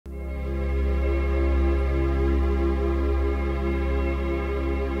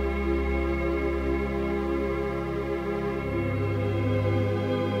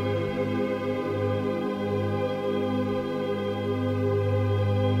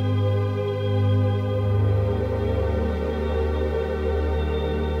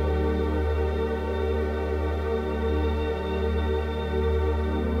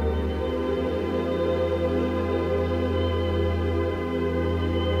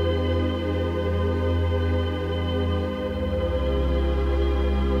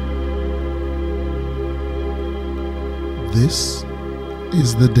This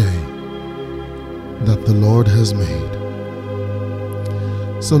is the day that the Lord has made.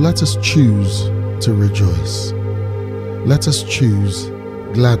 So let us choose to rejoice. Let us choose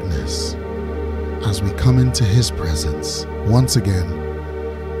gladness as we come into His presence once again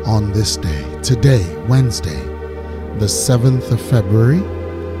on this day. Today, Wednesday, the 7th of February,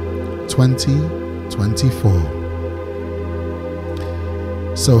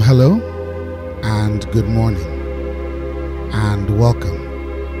 2024. So hello and good morning and welcome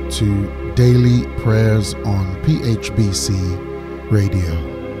to Daily Prayers on PHBC Radio.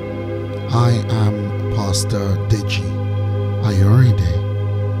 I am Pastor Deji Ayoride.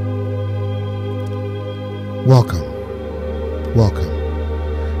 Welcome. I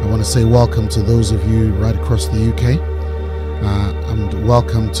want to say welcome to those of you right across the UK, and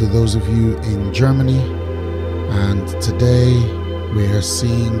welcome to those of you in Germany. And today we are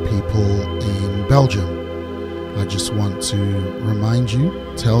seeing people in Belgium. I just want to remind you,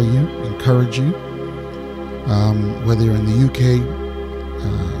 tell you, encourage you, whether you're in the UK,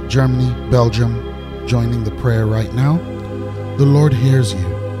 Germany, Belgium, joining the prayer right now, the Lord hears you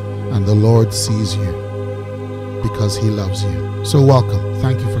and the Lord sees you because He loves you. So welcome.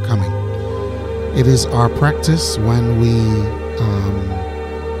 Thank you for coming. It is our practice when we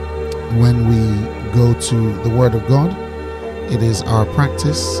go to the Word of God. It is our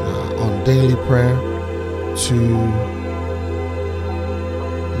practice on daily prayer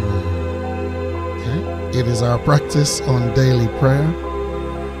It is our practice on daily prayer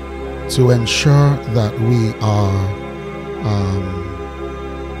to ensure that we are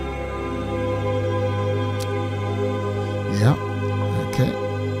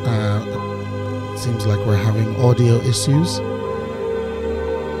seems like we're having audio issues.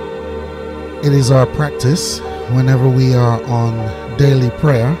 It is our practice whenever we are on daily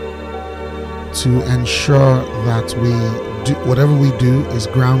prayer to ensure that we do whatever we do is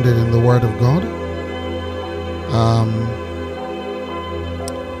grounded in the Word of God.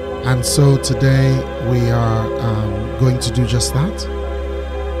 And so today we are going to do just that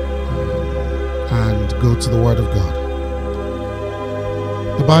and go to the Word of God.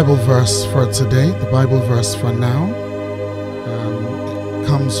 The Bible verse for today, the Bible verse for now,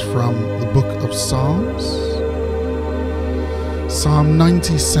 comes from the book of Psalms, Psalm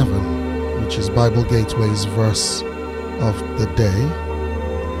 97, which is Bible Gateway's verse of the day.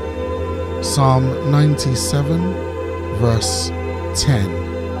 Psalm 97, verse 10.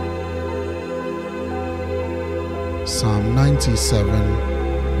 Psalm 97,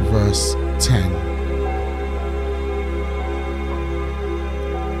 verse 10.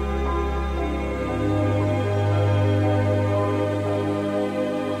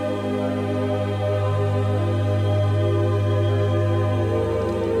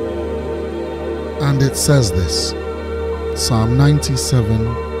 And it says this, Psalm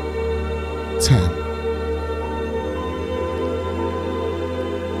 97, 10.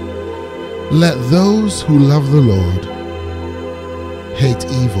 Let those who love the Lord hate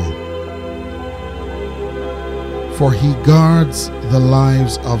evil, for He guards the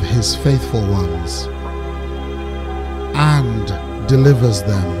lives of His faithful ones and delivers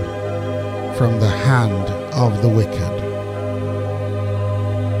them from the hand of the wicked.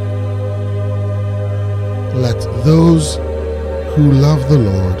 Let those who love the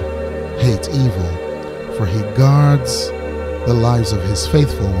Lord hate evil, for He guards the lives of His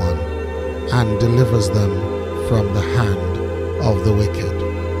faithful one and delivers them from the hand of the wicked.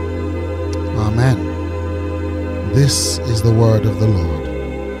 Amen. This is the word of the Lord.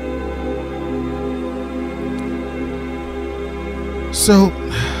 So,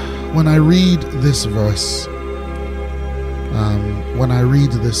 when I read this verse,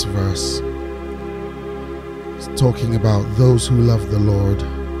 talking about those who love the Lord,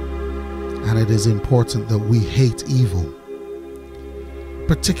 and it is important that we hate evil.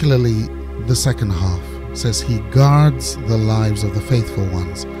 Particularly the second half says He guards the lives of the faithful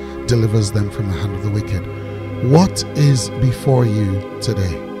ones, delivers them from the hand of the wicked. What is before you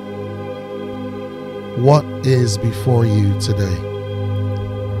today? What is before you today?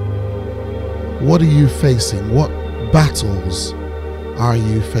 What are you facing? What battles are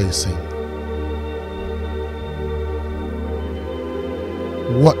you facing?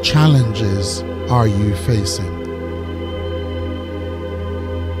 What challenges are you facing?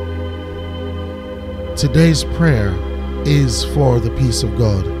 Today's prayer is for the peace of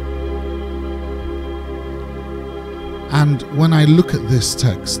God. And when I look at this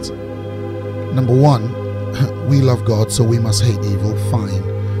text, number one, we love God, so we must hate evil. Fine.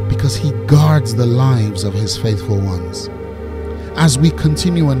 Because He guards the lives of His faithful ones. As we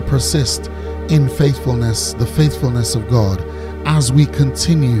continue and persist in faithfulness, the faithfulness of God, as we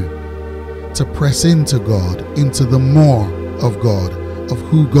continue to press into God, into the more of God, of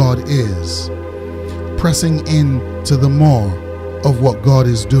who God is, pressing into the more of what God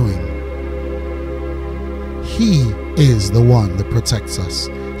is doing. He is the one that protects us.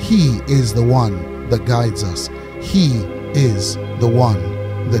 He is the one that guides us. He is the one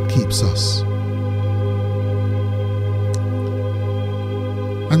that keeps us.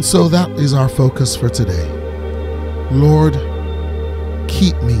 And so that is our focus for today. Lord,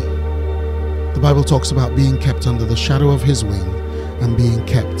 keep me. The Bible talks about being kept under the shadow of his wing and being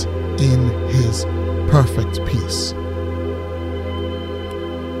kept in his perfect peace.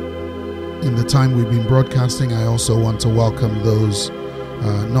 In the time we've been broadcasting, I also want to welcome those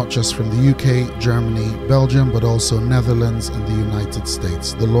not just from the UK, Germany, Belgium, but also Netherlands and the United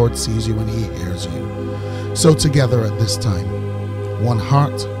States. The Lord sees you and he hears you. So together at this time, one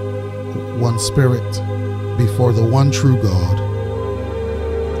heart, one spirit, before the one true God,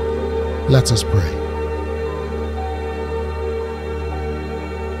 let us pray.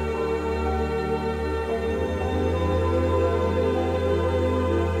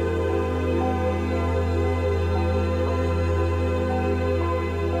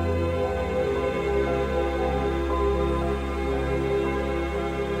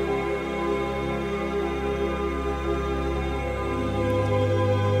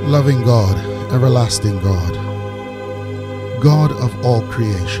 Loving God, everlasting God, God of all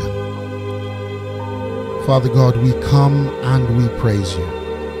creation. Father God, we come and we praise you,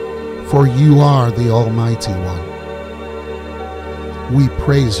 for you are the Almighty One. We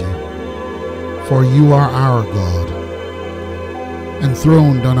praise you, for you are our God,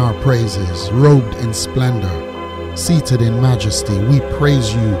 enthroned on our praises, robed in splendor, seated in majesty. We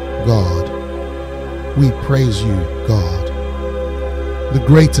praise you, God. We praise you, God. The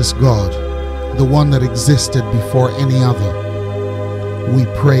greatest God, the one that existed before any other. We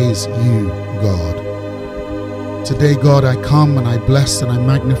praise you, God. Today, God, I come and I bless and I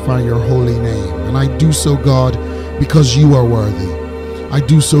magnify your holy name. And I do so, God, because you are worthy. I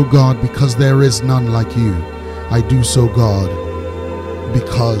do so, God, because there is none like you. I do so, God,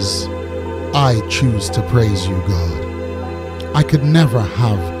 because I choose to praise you, God. I could never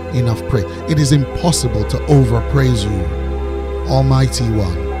have enough praise. It is impossible to overpraise you. Almighty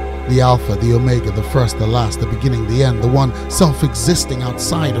One, the Alpha, the Omega, the first, the last, the beginning, the end, the one self-existing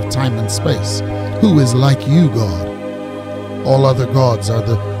outside of time and space. Who is like you, God? All other gods are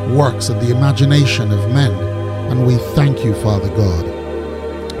the works of the imagination of men. And we thank you, Father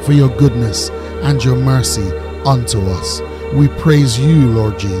God, for your goodness and your mercy unto us. We praise you,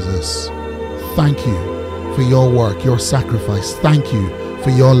 Lord Jesus. Thank you for your work, your sacrifice. Thank you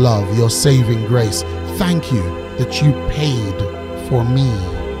for your love, your saving grace. Thank you that you paid for me.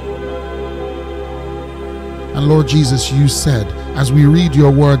 And Lord Jesus, you said, as we read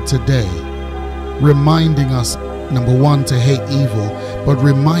your word today, reminding us, number one, to hate evil, but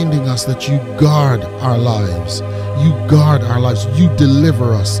reminding us that you guard our lives. You guard our lives. You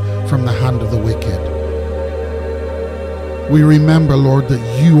deliver us from the hand of the wicked. We remember, Lord,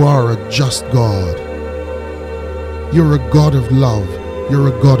 that you are a just God. You're a God of love. You're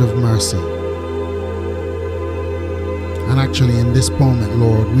a God of mercy. And actually in this moment,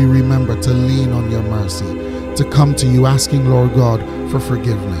 Lord, we remember to lean on your mercy, to come to you asking, Lord God, for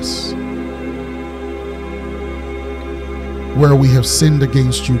forgiveness. Where we have sinned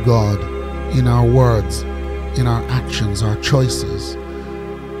against you, God, in our words, in our actions, our choices.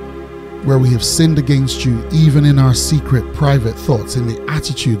 Where we have sinned against you, even in our secret, private thoughts, in the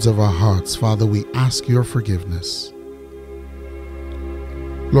attitudes of our hearts, Father, we ask your forgiveness.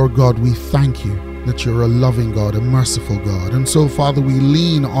 Lord God, we thank you that you're a loving God, a merciful God. And so, Father, we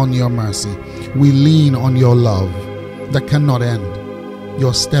lean on your mercy. We lean on your love that cannot end,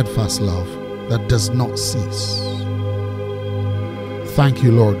 your steadfast love that does not cease. Thank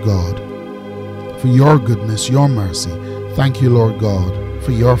you, Lord God, for your goodness, your mercy. Thank you, Lord God,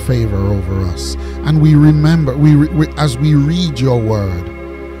 for your favor over us. And we remember, as we read your word,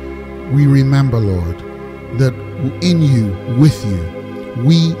 we remember, Lord, that in you, with you,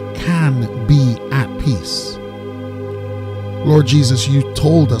 we can be at peace. Lord Jesus, you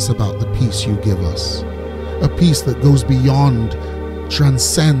told us about the peace you give us, a peace that goes beyond,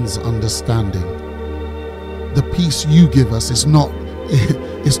 transcends understanding. The peace you give us is not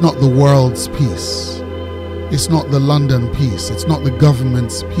the world's peace. It's not the London peace. It's not the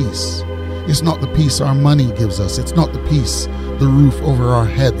government's peace. It's not the peace our money gives us. It's not the peace the roof over our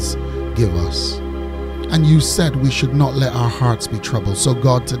heads give us. And you said we should not let our hearts be troubled. So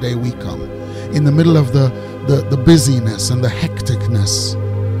God, today we come in the middle of the busyness and the hecticness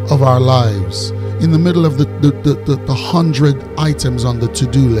of our lives, in the middle of the 100 items on the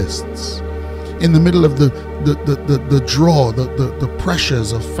to-do lists, in the middle of the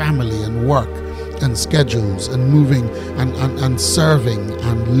pressures of family and work and schedules and moving and serving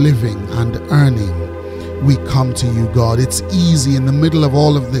and living and earning, we come to you, God. It's easy in the middle of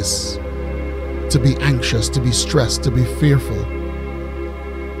all of this to be anxious, to be stressed, to be fearful.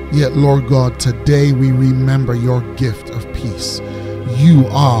 Yet, Lord God, today we remember your gift of peace. You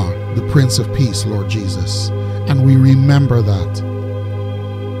are the Prince of Peace, Lord Jesus, and we remember that.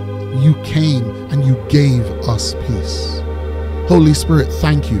 You came and you gave us peace. Holy Spirit,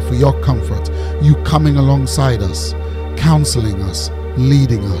 thank you for your comfort, you coming alongside us, counseling us,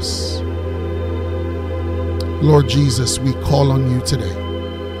 leading us. Lord Jesus, we call on you today.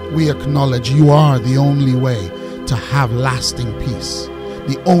 We acknowledge you are the only way to have lasting peace,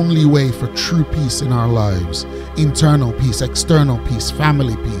 the only way for true peace in our lives, internal peace, external peace,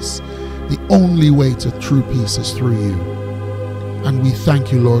 family peace. The only way to true peace is through you. And we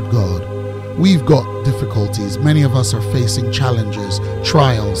thank you, Lord God. We've got difficulties. Many of us are facing challenges,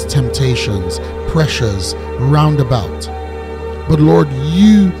 trials, temptations, pressures, roundabout. But Lord,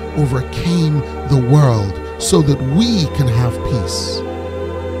 you overcame the world so that we can have peace.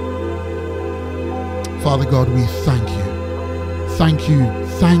 Father God, we thank you. Thank you,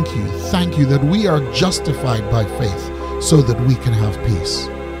 thank you, thank you that we are justified by faith so that we can have peace.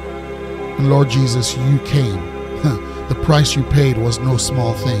 And Lord Jesus, you came. The price you paid was no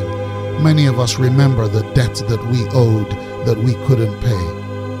small thing. Many of us remember the debt that we owed that we couldn't pay.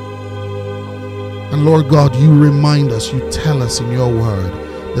 And Lord God, you remind us, you tell us in your word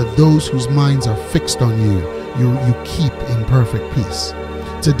that those whose minds are fixed on you, you keep in perfect peace.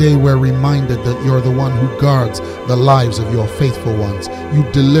 Today we're reminded that you're the one who guards the lives of your faithful ones. You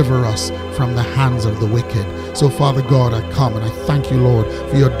deliver us from the hands of the wicked. So Father God, I come and I thank you, Lord,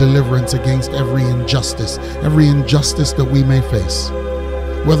 for your deliverance against every injustice that we may face.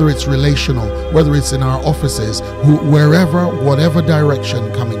 Whether it's relational, whether it's in our offices, wherever, whatever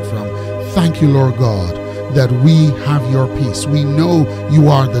direction coming from. Thank you, Lord God, that we have your peace. We know you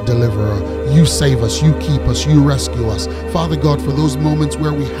are the deliverer. You save us, you keep us, you rescue us. Father God, for those moments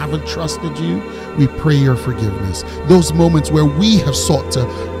where we haven't trusted you, we pray your forgiveness. Those moments where we have sought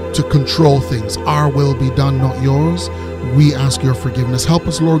to control things, our will be done, not yours, we ask your forgiveness. Help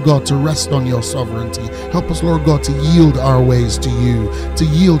us, Lord God, to rest on your sovereignty. Help us, Lord God, to yield our ways to you, to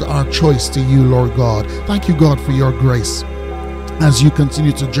yield our choice to you, Lord God. Thank you, God, for your grace. As you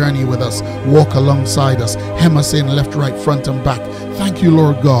continue to journey with us, walk alongside us, hem us in left, right, front and back. Thank you,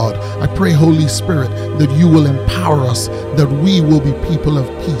 Lord God. I pray, Holy Spirit, that you will empower us, that we will be people of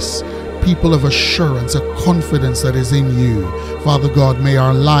peace, people of assurance, a confidence that is in you. Father God, may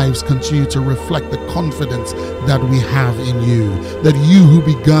our lives continue to reflect the confidence that we have in you, that you who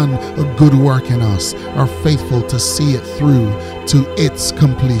begun a good work in us are faithful to see it through to its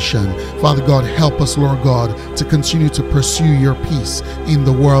completion. Father God, help us, Lord God, to continue to pursue your peace in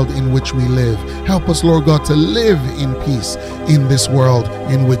the world in which we live. Help us, Lord God, to live in peace in this world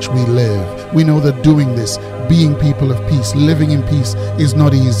in which we live. We know that doing this, being people of peace, living in peace is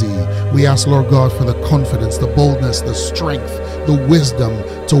not easy. We ask, Lord God, for the confidence, the boldness, the strength, the wisdom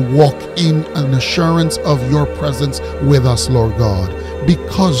to walk in an assurance of your presence with us, Lord God.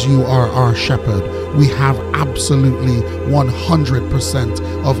 Because you are our shepherd, we have absolutely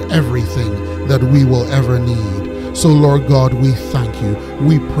 100% of everything that we will ever need. So, Lord God, we thank you.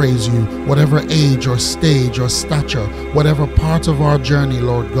 We praise you. Whatever age or stage or stature, whatever part of our journey,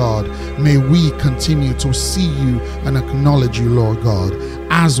 Lord God, may we continue to see you and acknowledge you, Lord God,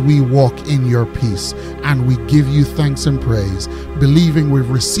 as we walk in your peace. And we give you thanks and praise, believing we've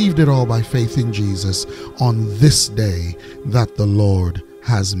received it all by faith in Jesus on this day that the Lord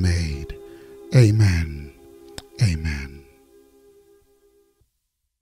has made. Amen. Amen.